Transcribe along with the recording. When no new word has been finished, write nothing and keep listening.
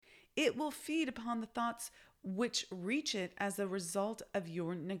it will feed upon the thoughts which reach it as a result of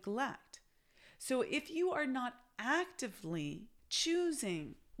your neglect. So if you are not actively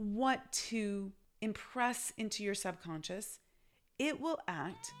choosing what to impress into your subconscious, it will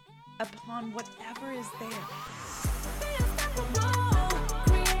act upon whatever is there.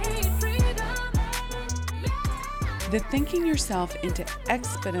 The Thinking Yourself into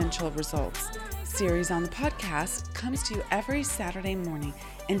Exponential Results series on the podcast comes to you every Saturday morning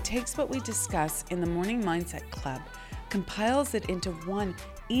and takes what we discuss in the Morning Mindset Club, compiles it into one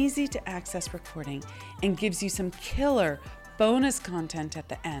easy to access recording, and gives you some killer bonus content at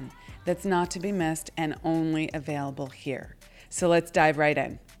the end that's not to be missed and only available here. So let's dive right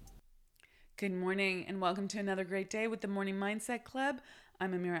in. Good morning and welcome to another great day with the Morning Mindset Club.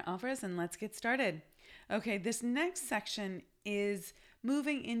 I'm Amira Alvarez and let's get started. Okay, this next section is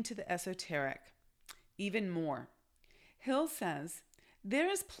moving into the esoteric even more. Hill says, there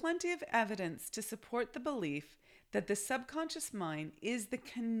is plenty of evidence to support the belief that the subconscious mind is the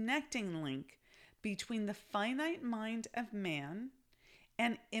connecting link between the finite mind of man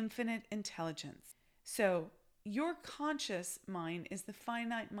and infinite intelligence. So your conscious mind is the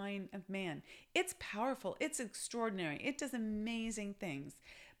finite mind of man. It's powerful. It's extraordinary. It does amazing things.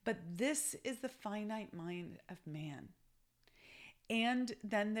 But this is the finite mind of man. And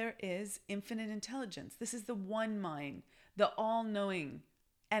then there is infinite intelligence. This is the one mind, the all-knowing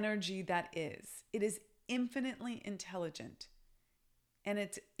energy that is. It is infinitely intelligent. And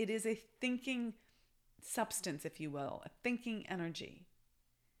it is a thinking substance, if you will, a thinking energy.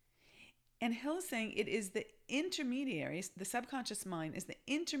 And Hill is saying it is the intermediary, the subconscious mind is the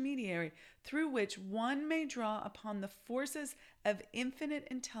intermediary through which one may draw upon the forces of infinite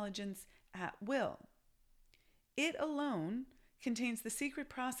intelligence at will. It alone contains the secret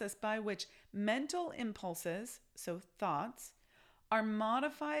process by which mental impulses, so thoughts, are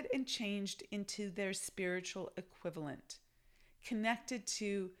modified and changed into their spiritual equivalent, connected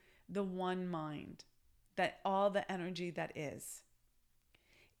to the one mind, that all the energy that is.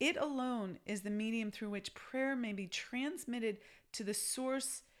 It alone is the medium through which prayer may be transmitted to the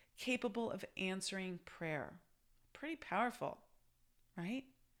source capable of answering prayer. Pretty powerful, right?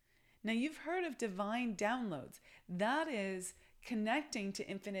 Now you've heard of divine downloads. That is connecting to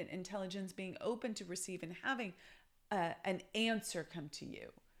infinite intelligence, being open to receive and having an answer come to you,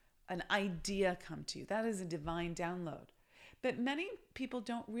 an idea come to you. That is a divine download. But many people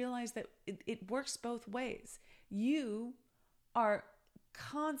don't realize that it works both ways. You are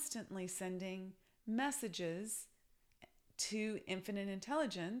constantly sending messages to infinite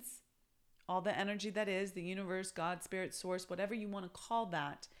intelligence, all the energy that is, the universe, God, spirit, source, whatever you want to call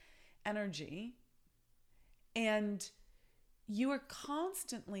that energy. And you are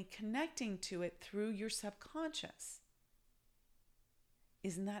constantly connecting to it through your subconscious.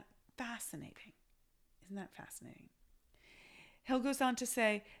 Isn't that fascinating? Isn't that fascinating? Hill goes on to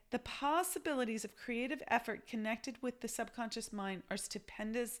say, the possibilities of creative effort connected with the subconscious mind are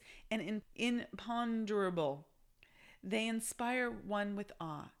stupendous and imponderable. They inspire one with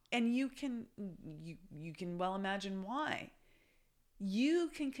awe. And you can well imagine why.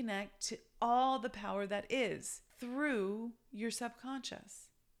 You can connect to all the power that is through your subconscious.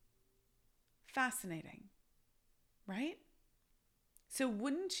 Fascinating, right? So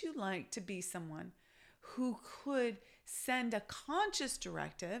wouldn't you like to be someone who could send a conscious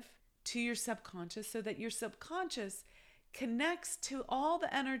directive to your subconscious so that your subconscious connects to all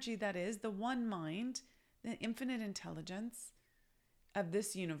the energy that is the one mind, the infinite intelligence of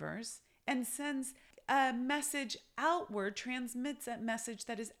this universe, and sends a message outward, transmits a message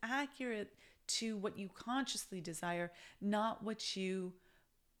that is accurate to what you consciously desire, not what you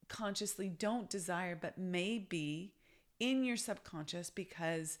consciously don't desire, but may be in your subconscious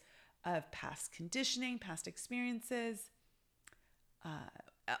because of past conditioning, past experiences,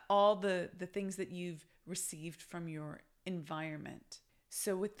 all the things that you've received from your environment.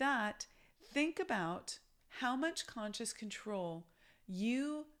 So with that, think about how much conscious control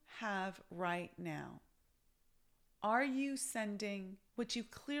you have right now. Are you sending what you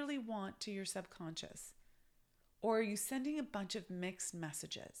clearly want to your subconscious? Or are you sending a bunch of mixed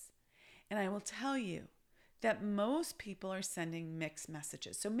messages? And I will tell you that most people are sending mixed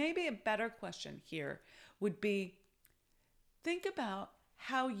messages. So maybe a better question here would be, think about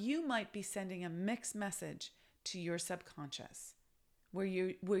how you might be sending a mixed message to your subconscious, where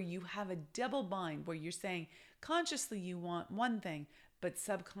you have a double bind, where you're saying consciously you want one thing, but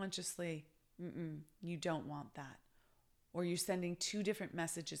subconsciously you don't want that. Or you're sending two different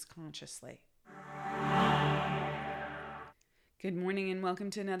messages consciously. Good morning and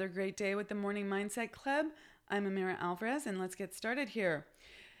welcome to another great day with the Morning Mindset Club. I'm Amira Alvarez and let's get started here.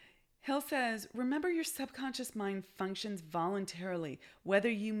 Hill says, remember your subconscious mind functions voluntarily, whether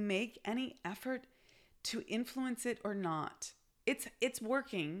you make any effort to influence it or not. It's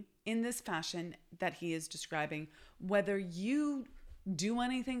working in this fashion that he is describing, whether you do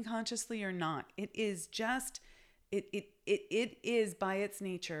anything consciously or not. It is just, it is by its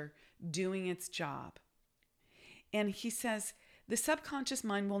nature doing its job. And he says, the subconscious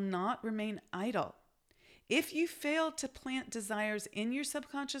mind will not remain idle. If you fail to plant desires in your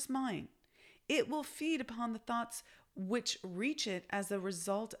subconscious mind, it will feed upon the thoughts which reach it as a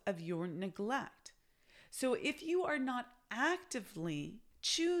result of your neglect. So if you are not actively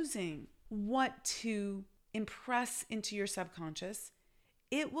choosing what to impress into your subconscious,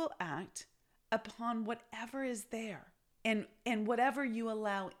 it will act upon whatever is there and whatever you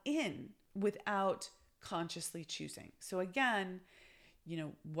allow in without consciously choosing. So again,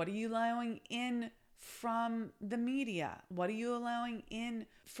 what are you allowing in from the media? What are you allowing in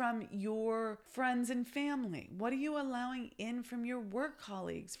from your friends and family? What are you allowing in from your work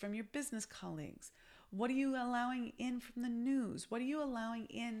colleagues, from your business colleagues? What are you allowing in from the news? What are you allowing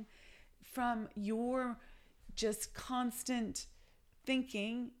in from your just constant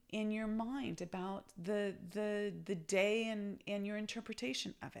thinking in your mind about the day and your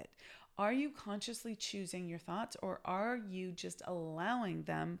interpretation of it? Are you consciously choosing your thoughts, or are you just allowing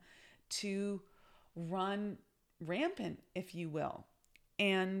them to run rampant, if you will?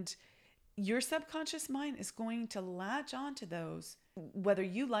 And your subconscious mind is going to latch onto those, whether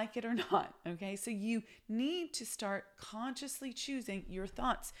you like it or not. Okay, so you need to start consciously choosing your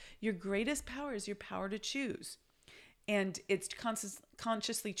thoughts. Your greatest power is your power to choose. And it's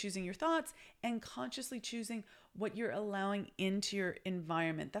consciously choosing your thoughts and consciously choosing what you're allowing into your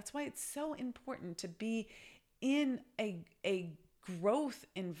environment. That's why it's so important to be in a growth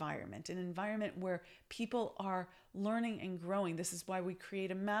environment, an environment where people are learning and growing. This is why we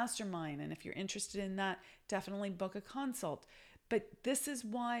create a mastermind. And if you're interested in that, definitely book a consult. But this is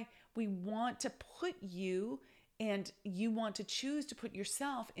why we want to put you, and you want to choose to put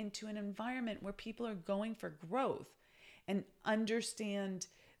yourself into an environment where people are going for growth and understand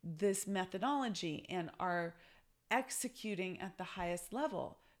this methodology and are executing at the highest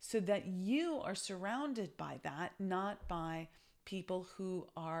level, so that you are surrounded by that, not by people who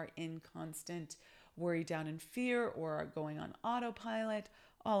are in constant worry, doubt, and fear, or are going on autopilot,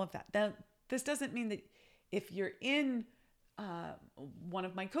 all of that. Now, this doesn't mean that if you're in one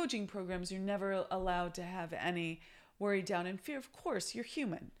of my coaching programs, you're never allowed to have any worry, doubt, and fear. Of course, you're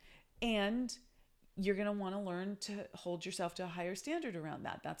human. And you're going to want to learn to hold yourself to a higher standard around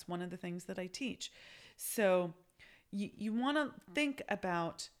that. That's one of the things that I teach. So you want to think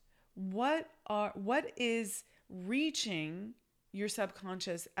about what is reaching your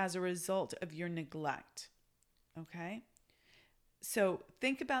subconscious as a result of your neglect. Okay? So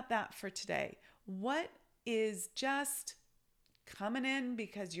think about that for today. What is just coming in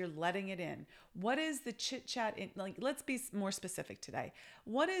because you're letting it in? What is the chit chat in, let's be more specific today.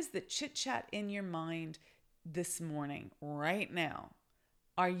 What is the chit chat in your mind this morning, right now?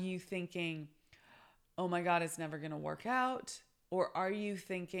 Are you thinking, oh my God, it's never going to work out? Or are you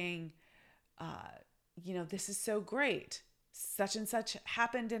thinking, this is so great. Such and such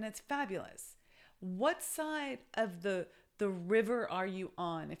happened and it's fabulous. What side of the river are you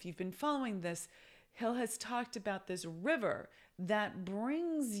on? If you've been following this, Hill has talked about this river that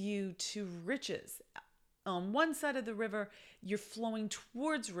brings you to riches. On one side of the river, you're flowing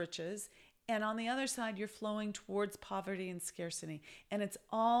towards riches, and on the other side, you're flowing towards poverty and scarcity. And it's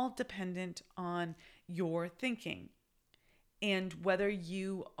all dependent on your thinking and whether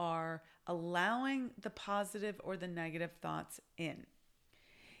you are allowing the positive or the negative thoughts in.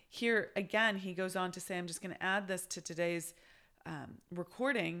 Here, again, he goes on to say, I'm just going to add this to today's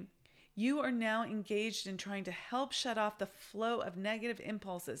recording. You are now engaged in trying to help shut off the flow of negative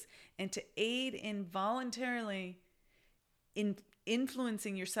impulses and to aid in voluntarily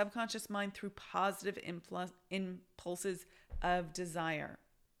influencing your subconscious mind through positive impulses of desire.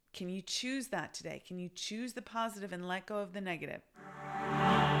 Can you choose that today? Can you choose the positive and let go of the negative?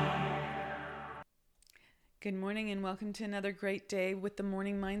 Good morning and welcome to another great day with the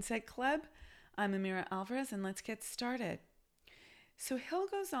Morning Mindset Club. I'm Amira Alvarez, and let's get started. So Hill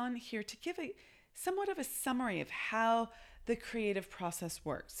goes on here to give somewhat of a summary of how the creative process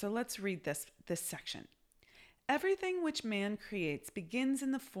works. So let's read this section. Everything which man creates begins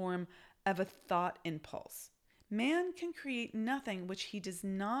in the form of a thought impulse. Man can create nothing which he does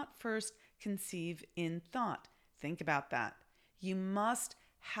not first conceive in thought. Think about that. You must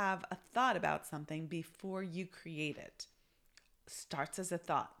have a thought about something before you create it. Starts as a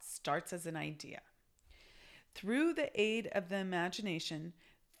thought, starts as an idea. Through the aid of the imagination,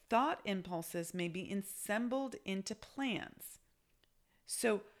 thought impulses may be assembled into plans.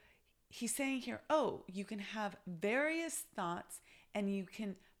 So he's saying here, you can have various thoughts and you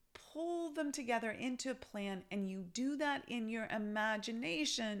can pull them together into a plan, and you do that in your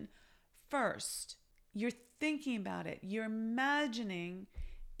imagination first. You're thinking about it. You're imagining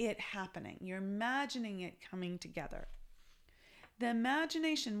it happening. You're imagining it coming together. The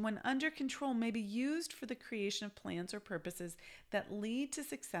imagination, when under control, may be used for the creation of plans or purposes that lead to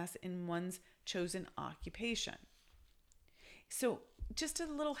success in one's chosen occupation. So just a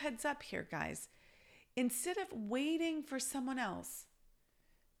little heads up here, guys. Instead of waiting for someone else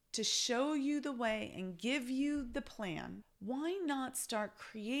to show you the way and give you the plan, why not start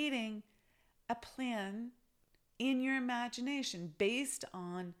creating a plan in your imagination based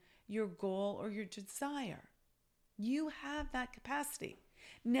on your goal or your desire? You have that capacity.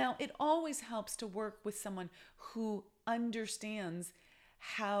 Now, it always helps to work with someone who understands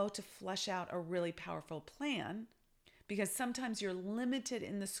how to flesh out a really powerful plan, because sometimes you're limited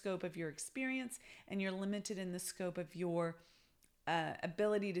in the scope of your experience and you're limited in the scope of your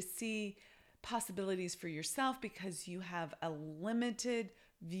ability to see possibilities for yourself, because you have a limited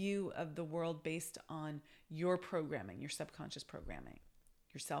view of the world based on your programming, your subconscious programming,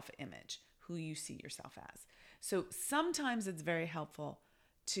 your self-image, who you see yourself as. So sometimes it's very helpful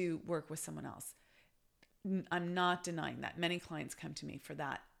to work with someone else. I'm not denying that. Many clients come to me for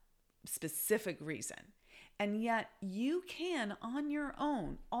that specific reason. And yet you can, on your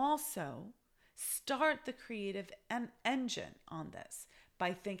own, also start the creative engine on this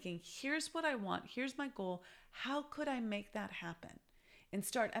by thinking, here's what I want, here's my goal, how could I make that happen? And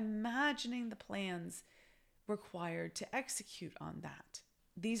start imagining the plans required to execute on that.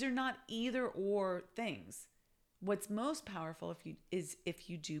 These are not either or things. What's most powerful is if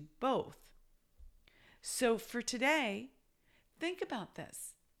you do both. So for today, think about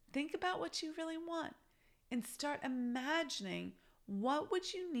this. Think about what you really want and start imagining what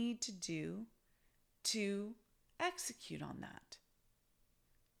would you need to do to execute on that.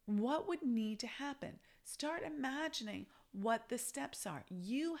 What would need to happen? Start imagining what the steps are.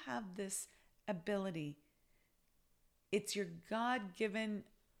 You have this ability. It's your God-given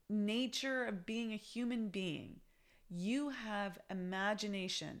nature of being a human being. You have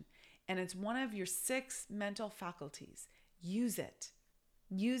imagination, and it's one of your 6 mental faculties. Use it.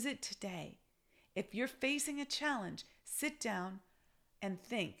 Use it today. If you're facing a challenge, sit down and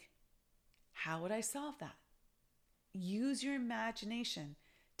think, how would I solve that? Use your imagination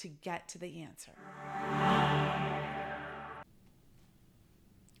to get to the answer.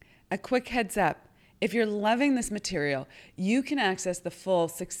 A quick heads up. If you're loving this material, you can access the full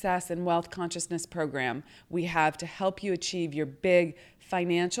Success and Wealth Consciousness program we have to help you achieve your big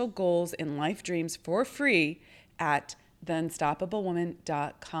financial goals and life dreams for free at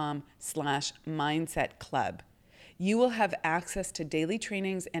theunstoppablewoman.com/mindset club. You will have access to daily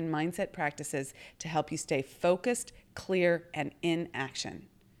trainings and mindset practices to help you stay focused, clear, and in action.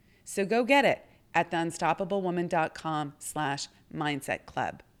 So go get it at theunstoppablewoman.com/mindset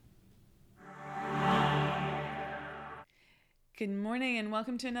club. Good morning and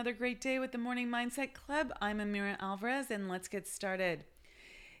welcome to another great day with the Morning Mindset Club. I'm Amira Alvarez and let's get started.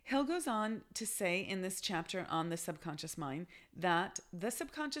 Hill goes on to say in this chapter on the subconscious mind that the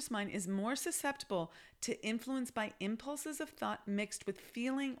subconscious mind is more susceptible to influence by impulses of thought mixed with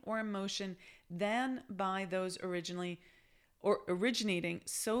feeling or emotion than by those originating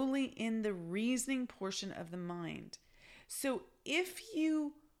solely in the reasoning portion of the mind. So if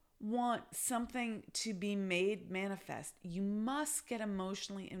you want something to be made manifest, you must get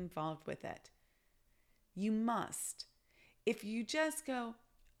emotionally involved with it. You must. If you just go,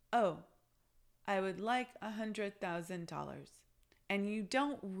 I would like $100,000, and you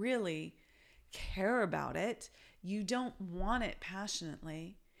don't really care about it, you don't want it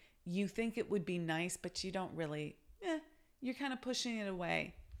passionately, you think it would be nice, but you don't really, you're kind of pushing it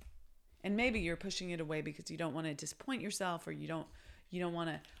away. And maybe you're pushing it away because you don't want to disappoint yourself, or you don't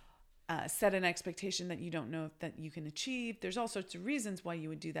want to set an expectation that you don't know that you can achieve. There's all sorts of reasons why you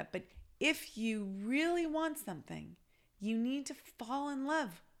would do that. But if you really want something, you need to fall in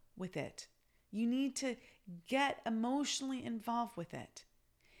love with it. You need to get emotionally involved with it,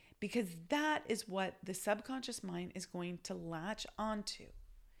 because that is what the subconscious mind is going to latch onto.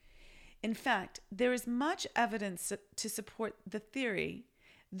 In fact, there is much evidence to support the theory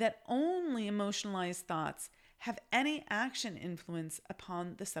that only emotionalized thoughts have any action influence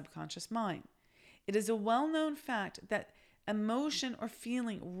upon the subconscious mind. It is a well-known fact that emotion or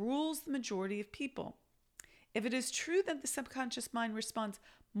feeling rules the majority of people. If it is true that the subconscious mind responds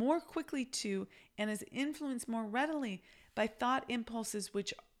more quickly to and is influenced more readily by thought impulses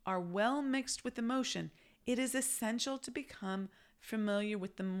which are well mixed with emotion, it is essential to become familiar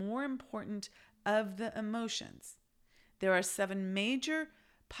with the more important of the emotions. There are 7 major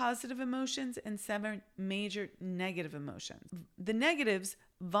positive emotions and 7 major negative emotions. The negatives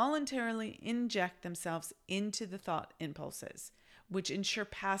voluntarily inject themselves into the thought impulses, which ensure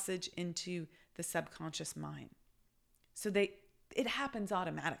passage into the subconscious mind. So it happens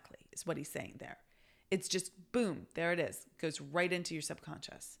automatically, is what he's saying there. It's just boom, there it is. It goes right into your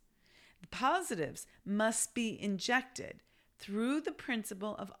subconscious. The positives must be injected through the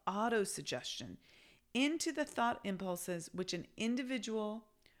principle of autosuggestion into the thought impulses which an individual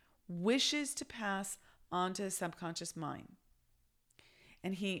wishes to pass onto the subconscious mind.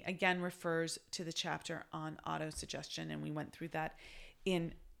 And he again refers to the chapter on autosuggestion, and we went through that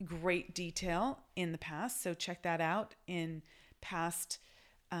in great detail in the past. So check that out in past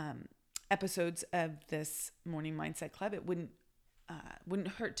episodes of this Morning Mindset Club. It wouldn't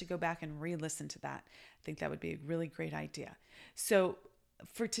hurt to go back and re-listen to that. I think that would be a really great idea. So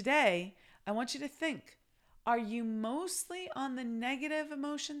for today, I want you to think, are you mostly on the negative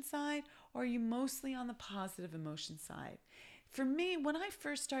emotion side or are you mostly on the positive emotion side? For me, when I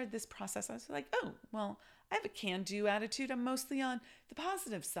first started this process, I was like, oh, well, I have a can-do attitude. I'm mostly on the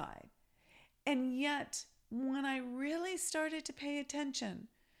positive side. And yet, when I really started to pay attention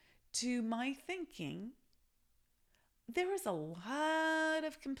to my thinking, there was a lot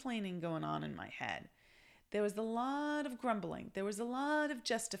of complaining going on in my head. There was a lot of grumbling. There was a lot of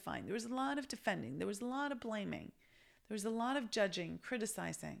justifying. There was a lot of defending. There was a lot of blaming. There was a lot of judging,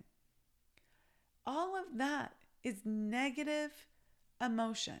 criticizing. All of that is negative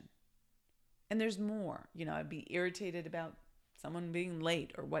emotion. And there's more. I'd be irritated about someone being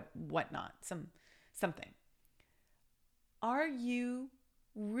late or whatnot, something. Are you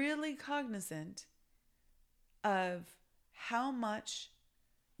really cognizant of how much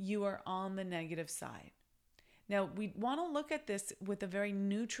you are on the negative side? Now, we want to look at this with a very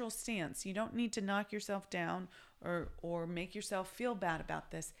neutral stance. You don't need to knock yourself down or make yourself feel bad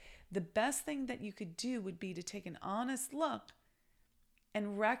about this. The best thing that you could do would be to take an honest look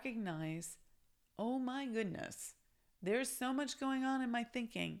and recognize, oh my goodness, there's so much going on in my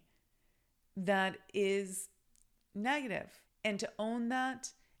thinking that is negative, and to own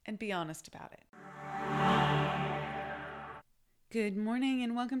that and be honest about it. Good morning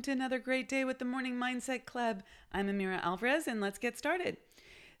and welcome to another great day with the Morning Mindset Club. I'm Amira Alvarez and let's get started.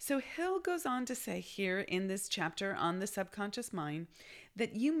 So Hill goes on to say here in this chapter on the subconscious mind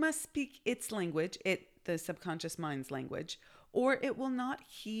that you must speak its language, the subconscious mind's language, or it will not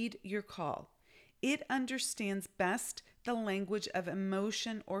heed your call. It understands best the language of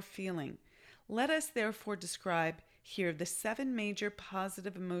emotion or feeling. Let us therefore describe here the 7 major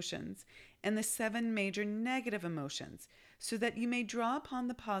positive emotions and the 7 major negative emotions, so that you may draw upon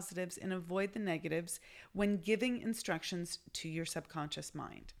the positives and avoid the negatives when giving instructions to your subconscious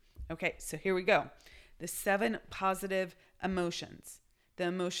mind. Okay, so here we go. The 7 positive emotions: the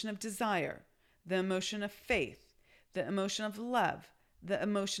emotion of desire, the emotion of faith, the emotion of love, the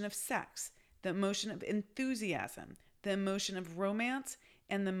emotion of sex, the emotion of enthusiasm, the emotion of romance,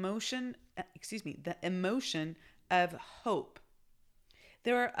 and the emotion of hope.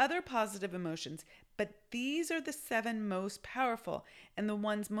 There are other positive emotions, but these are the 7 most powerful and the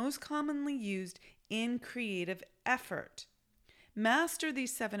ones most commonly used in creative effort. Master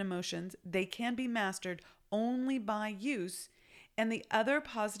these 7 emotions. They can be mastered only by use, and the other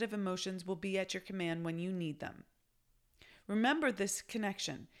positive emotions will be at your command when you need them. Remember this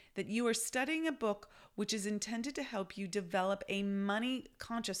connection, that you are studying a book which is intended to help you develop a money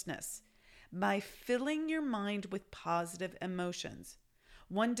consciousness by filling your mind with positive emotions.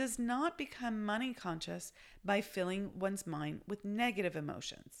 One does not become money conscious by filling one's mind with negative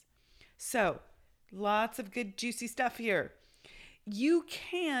emotions. So, lots of good juicy stuff here. You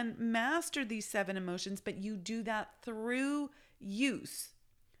can master these 7 emotions, but you do that through use.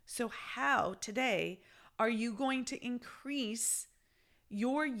 So how today are you going to increase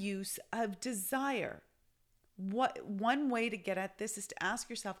your use of desire? One way to get at this is to ask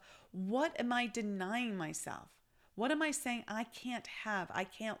yourself, what am I denying myself? What am I saying I can't have, I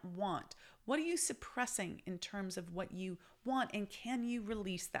can't want? What are you suppressing in terms of what you want, and can you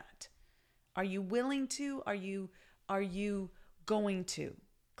release that? Are you willing to? Are you going to?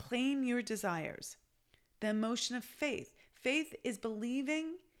 Claim your desires. The emotion of faith. Faith is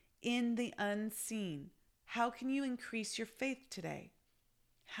believing in the unseen. How can you increase your faith today?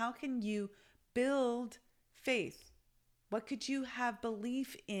 How can you build faith? What could you have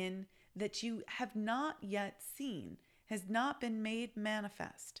belief in that you have not yet seen, has not been made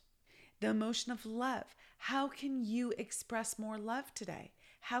manifest? The emotion of love. How can you express more love today?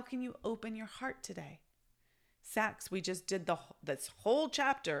 How can you open your heart today? Sex, we just did this whole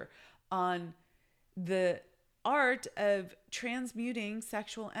chapter on the art of transmuting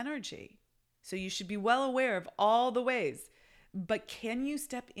sexual energy. So you should be well aware of all the ways. But can you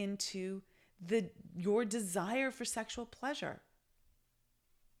step into your desire for sexual pleasure?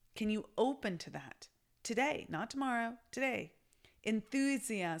 Can you open to that today, not tomorrow, today?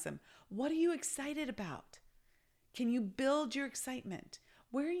 Enthusiasm. What are you excited about? Can you build your excitement?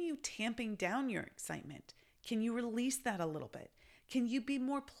 Where are you tamping down your excitement? Can you release that a little bit? Can you be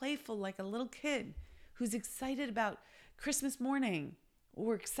more playful like a little kid who's excited about Christmas morning,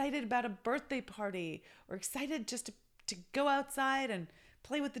 or excited about a birthday party, or excited just to go outside and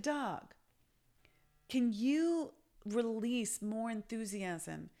play with the dog? Can you release more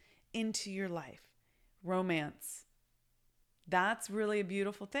enthusiasm into your life? Romance. That's really a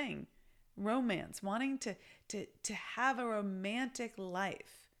beautiful thing. Romance, wanting to have a romantic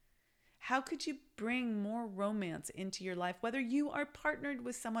life. How could you bring more romance into your life, whether you are partnered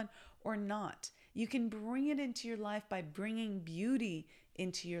with someone or not? You can bring it into your life by bringing beauty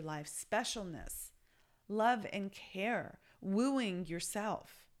into your life, specialness, love and care, wooing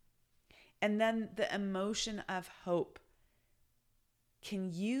yourself. And then the emotion of hope.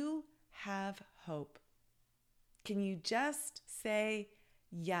 Can you have hope? Can you just say,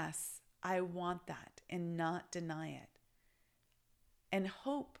 yes, I want that, and not deny it? And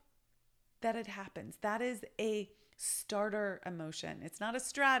hope that it happens. That is a starter emotion. It's not a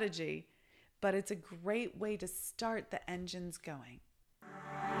strategy, but it's a great way to start the engines going.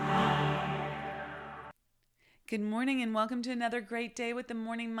 Good morning and welcome to another great day with the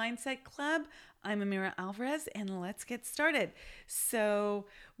Morning Mindset Club. I'm Amira Alvarez and let's get started. So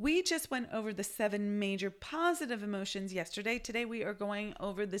we just went over the 7 major positive emotions yesterday. Today we are going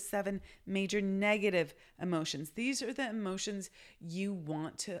over the 7 major negative emotions. These are the emotions you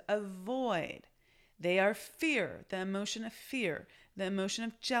want to avoid. They are fear, the emotion of fear, the emotion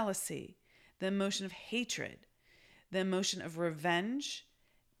of jealousy, the emotion of hatred, the emotion of revenge,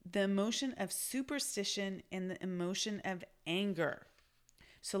 the emotion of superstition, and the emotion of anger.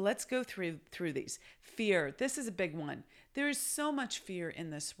 So let's go through these. Fear, this is a big one. There is so much fear in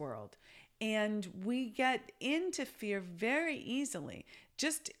this world, and we get into fear very easily.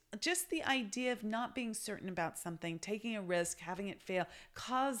 Just the idea of not being certain about something, taking a risk, having it fail,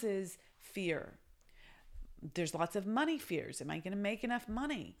 causes fear. There's lots of money fears. Am I going to make enough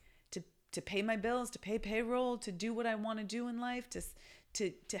money to pay my bills, to pay payroll, to do what I want to do in life,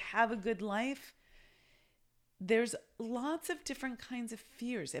 to have a good life? There's lots of different kinds of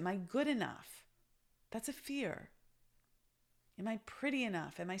fears. Am I good enough? That's a fear. Am I pretty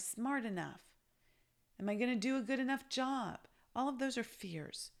enough? Am I smart enough? Am I going to do a good enough job? All of those are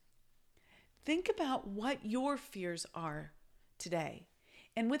fears. Think about what your fears are today.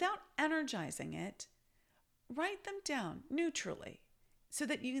 And without energizing it, write them down neutrally so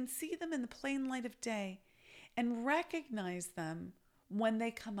that you can see them in the plain light of day and recognize them when they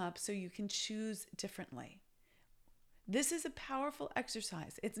come up so you can choose differently. This is a powerful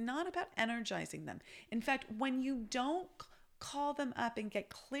exercise. It's not about energizing them. In fact, when you don't call them up and get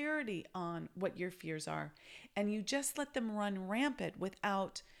clarity on what your fears are, and you just let them run rampant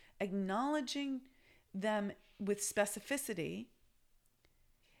without acknowledging them with specificity,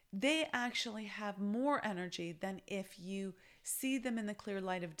 they actually have more energy than if you see them in the clear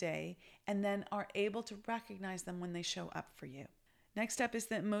light of day and then are able to recognize them when they show up for you. Next up is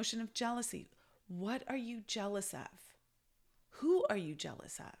the emotion of jealousy. What are you jealous of? Who are you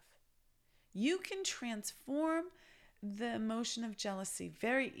jealous of? You can transform the emotion of jealousy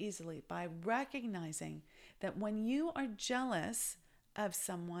very easily by recognizing that when you are jealous of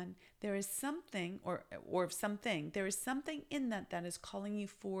someone, there is something or of something, there is something in that is calling you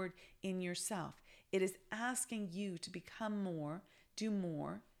forward in yourself. It is asking you to become more, do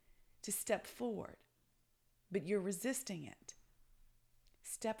more, to step forward, but you're resisting it.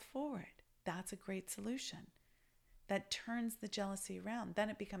 Step forward. That's a great solution. That turns the jealousy around. Then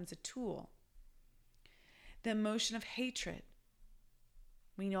it becomes a tool. The emotion of hatred.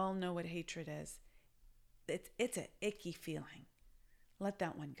 We all know what hatred is. It's an icky feeling. Let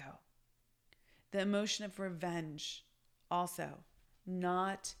that one go. The emotion of revenge. Also,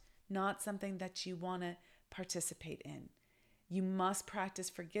 not something that you want to participate in. You must practice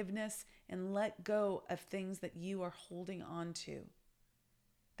forgiveness and let go of things that you are holding on to.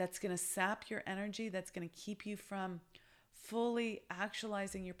 That's going to sap your energy. That's going to keep you from fully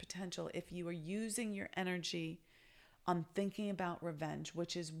actualizing your potential if you are using your energy on thinking about revenge,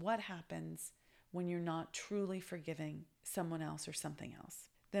 which is what happens when you're not truly forgiving someone else or something else.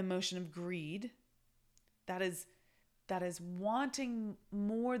 The emotion of greed, that is that is wanting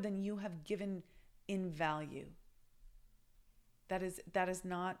more than you have given in value. That's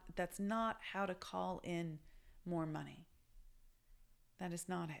not how to call in more money. That is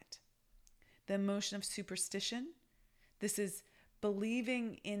not it. The emotion of superstition, this is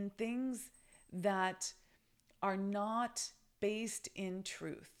believing in things that are not based in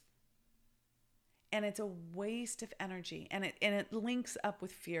truth. And it's a waste of energy. And it links up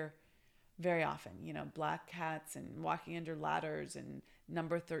with fear very often. You know, black cats and walking under ladders and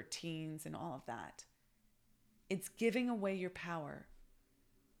number 13s and all of that. It's giving away your power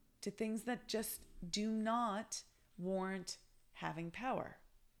to things that just do not warrant having power.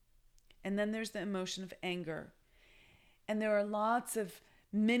 And then there's the emotion of anger. And there are lots of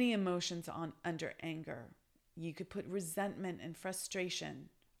mini emotions under anger. You could put resentment and frustration,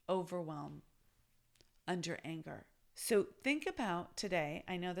 overwhelm under anger. So think about today,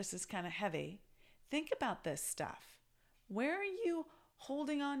 I know this is kind of heavy, think about this stuff. Where are you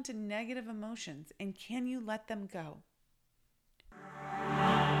holding on to negative emotions, and can you let them go?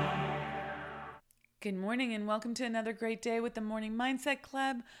 Good morning and welcome to another great day with the Morning Mindset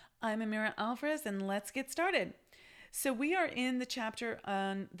Club. I'm Amira Alvarez and let's get started. So we are in the chapter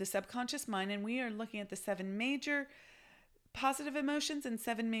on the subconscious mind, and we are looking at the 7 major positive emotions and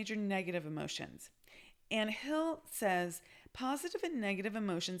 7 major negative emotions. And Hill says positive and negative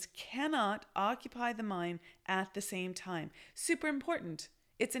emotions cannot occupy the mind at the same time. Super important.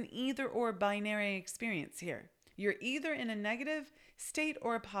 It's an either or binary experience here. You're either in a negative state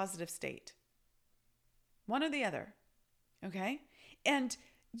or a positive state. One or the other. Okay? And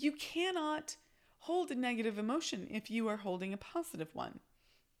you cannot hold a negative emotion if you are holding a positive one.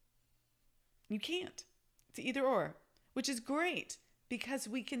 You can't. It's either or, which is great because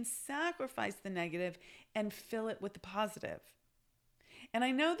we can sacrifice the negative and fill it with the positive. And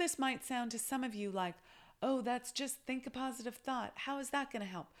I know this might sound to some of you like, oh, that's just think a positive thought. How is that going to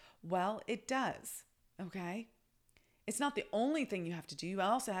help? Well, it does, okay? It's not the only thing you have to do. You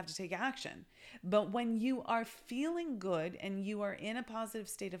also have to take action. But when you are feeling good and you are in a positive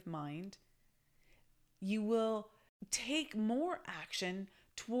state of mind, you will take more action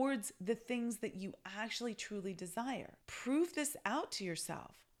towards the things that you actually truly desire. Prove this out to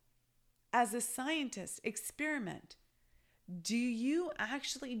yourself. As a scientist, experiment. Do you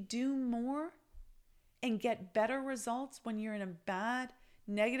actually do more and get better results when you're in a bad,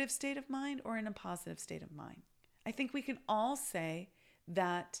 negative state of mind or in a positive state of mind? I think we can all say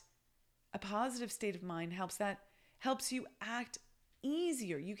that a positive state of mind helps you act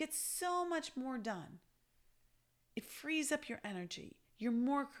easier. You get so much more done. It frees up your energy. You're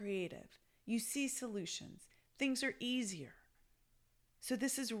more creative. You see solutions. Things are easier. So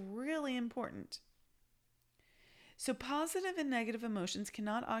this is really important. So positive and negative emotions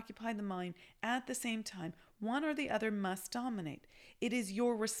cannot occupy the mind at the same time. One or the other must dominate. It is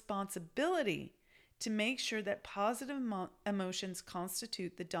your responsibility to make sure that positive emotions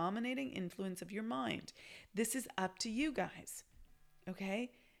constitute the dominating influence of your mind. This is up to you guys.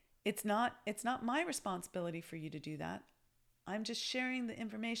 Okay? It's not my responsibility for you to do that. I'm just sharing the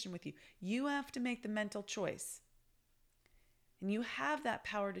information with you. You have to make the mental choice. And you have that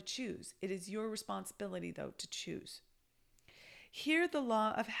power to choose. It is your responsibility, though, to choose. Here, the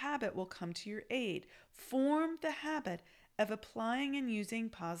law of habit will come to your aid. Form the habit of applying and using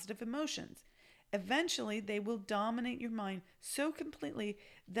positive emotions. Eventually, they will dominate your mind so completely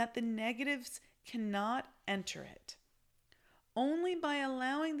that the negatives cannot enter it. Only by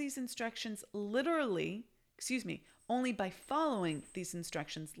allowing these instructions only by following these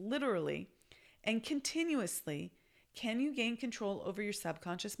instructions literally and continuously can you gain control over your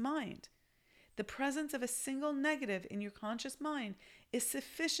subconscious mind. The presence of a single negative in your conscious mind is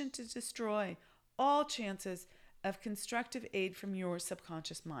sufficient to destroy all chances of constructive aid from your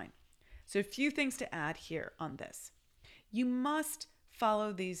subconscious mind. So a few things to add here on this. You must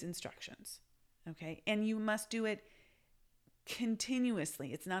follow these instructions, okay? And you must do it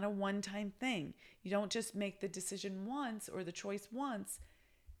continuously. It's not a one-time thing. You don't just make the decision once or the choice once.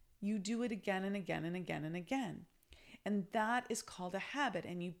 You do it again and again and again and again. And that is called a habit,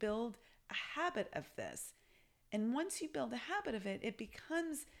 and you build a habit of this. And once you build a habit of it, it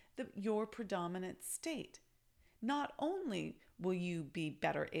becomes your predominant state. Not only will you be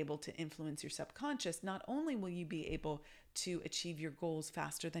better able to influence your subconscious, not only will you be able to achieve your goals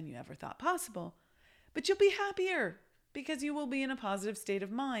faster than you ever thought possible, but you'll be happier because you will be in a positive state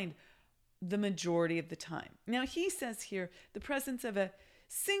of mind the majority of the time. Now, he says here, the presence of a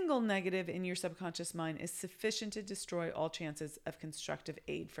single negative in your subconscious mind is sufficient to destroy all chances of constructive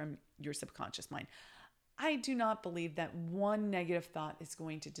aid from your subconscious mind. I do not believe that one negative thought is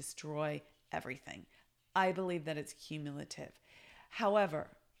going to destroy everything. I believe that it's cumulative. However,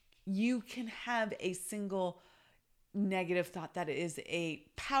 you can have a single negative thought that is a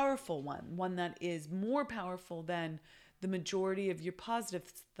powerful one that is more powerful than the majority of your positive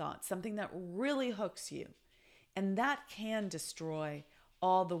thoughts, something that really hooks you. And that can destroy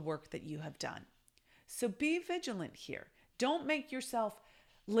all the work that you have done. So be vigilant here. Don't make yourself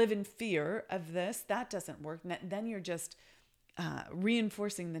live in fear of this. That doesn't work. Then you're just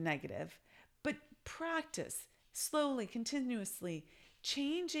reinforcing the negative. But practice slowly, continuously,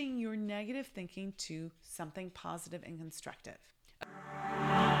 changing your negative thinking to something positive and constructive.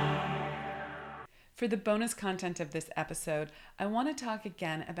 For the bonus content of this episode, I want to talk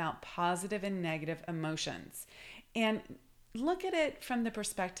again about positive and negative emotions and look at it from the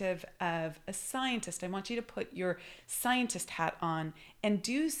perspective of a scientist. I want you to put your scientist hat on and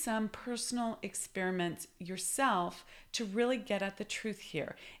do some personal experiments yourself to really get at the truth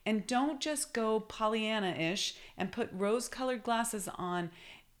here. And don't just go Pollyanna-ish and put rose-colored glasses on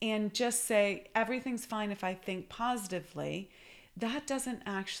and just say, everything's fine if I think positively. That doesn't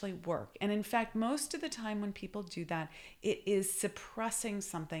actually work. And in fact, most of the time when people do that, it is suppressing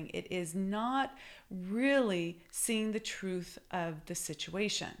something. It is not really seeing the truth of the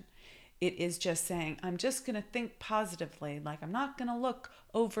situation. It is just saying, I'm just going to think positively. Like, I'm not going to look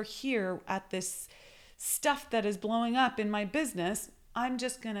over here at this stuff that is blowing up in my business. I'm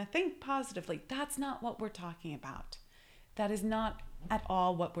just going to think positively. That's not what we're talking about. That is not at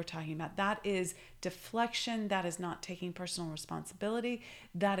all what we're talking about. That is deflection. That is not taking personal responsibility.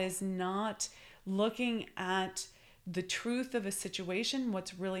 That is not looking at the truth of a situation,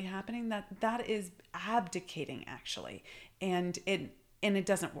 what's really happening. That is abdicating, actually. And it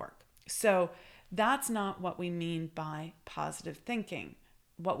doesn't work. So that's not what we mean by positive thinking.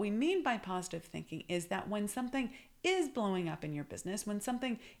 What we mean by positive thinking is that when something is blowing up in your business, when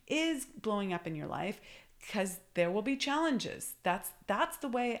something is blowing up in your life, because there will be challenges. That's the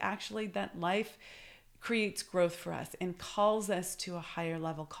way actually that life creates growth for us and calls us to a higher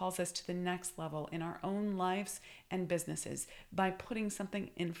level, calls us to the next level in our own lives and businesses by putting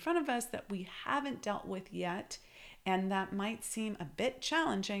something in front of us that we haven't dealt with yet and that might seem a bit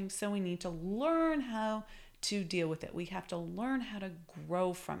challenging. So we need to learn how to deal with it. We have to learn how to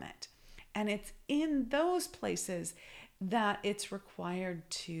grow from it. And it's in those places that it's required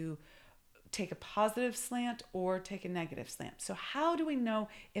to take a positive slant or take a negative slant. So how do we know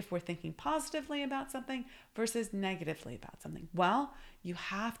if we're thinking positively about something versus negatively about something? Well, you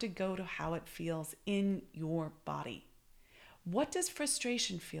have to go to how it feels in your body. What does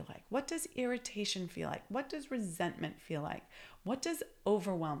frustration feel like? What does irritation feel like? What does resentment feel like? What does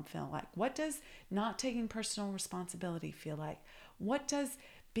overwhelm feel like? What does not taking personal responsibility feel like? What does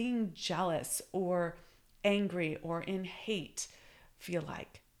being jealous or angry or in hate feel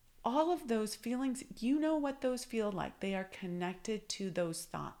like? All of those feelings, you know what those feel like. They are connected to those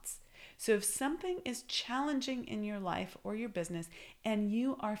thoughts. So if something is challenging in your life or your business and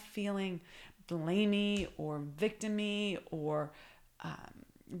you are feeling blamey or victimy or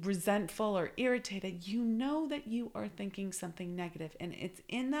resentful or irritated, you know that you are thinking something negative. And it's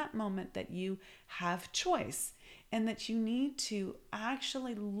in that moment that you have choice and that you need to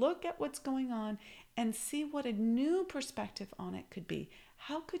actually look at what's going on and see what a new perspective on it could be.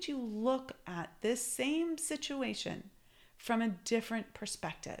 How could you look at this same situation from a different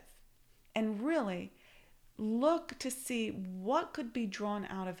perspective and really look to see what could be drawn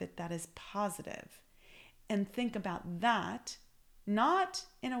out of it that is positive and think about that, not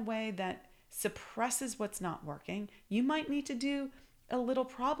in a way that suppresses what's not working. You might need to do a little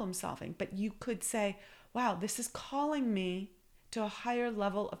problem solving, but you could say, wow, this is calling me to a higher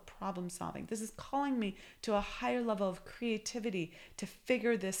level of problem solving. This is calling me to a higher level of creativity to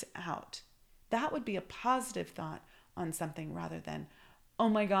figure this out. That would be a positive thought on something rather than, oh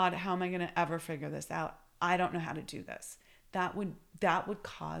my God, how am I going to ever figure this out? I don't know how to do this. That would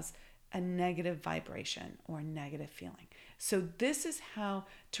cause a negative vibration or a negative feeling. So this is how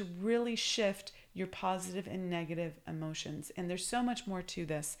to really shift your positive and negative emotions. And there's so much more to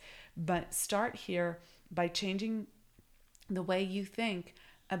this, but start here by changing the way you think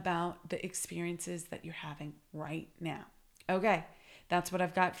about the experiences that you're having right now. Okay, that's what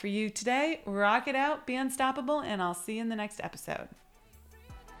I've got for you today. Rock it out, be unstoppable, and I'll see you in the next episode.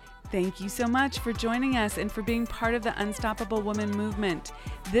 Thank you so much for joining us and for being part of the Unstoppable Woman movement.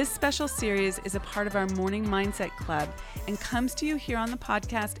 This special series is a part of our Morning Mindset Club and comes to you here on the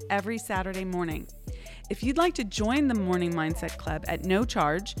podcast every Saturday morning. If you'd like to join the Morning Mindset Club at no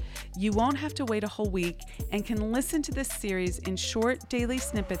charge, you won't have to wait a whole week and can listen to this series in short daily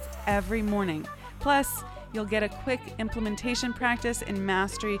snippets every morning. Plus, you'll get a quick implementation practice and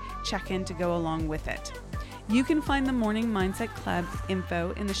mastery check-in to go along with it. You can find the Morning Mindset Club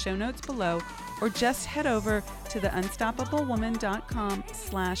info in the show notes below, or just head over to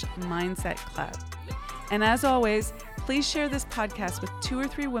theunstoppablewoman.com/mindset club. And as always, please share this podcast with 2 or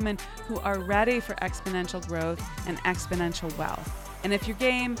 3 women who are ready for exponential growth and exponential wealth. And if you're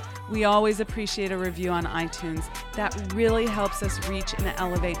game, we always appreciate a review on iTunes. That really helps us reach and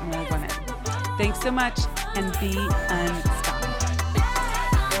elevate more women. Thanks so much, and be unstoppable.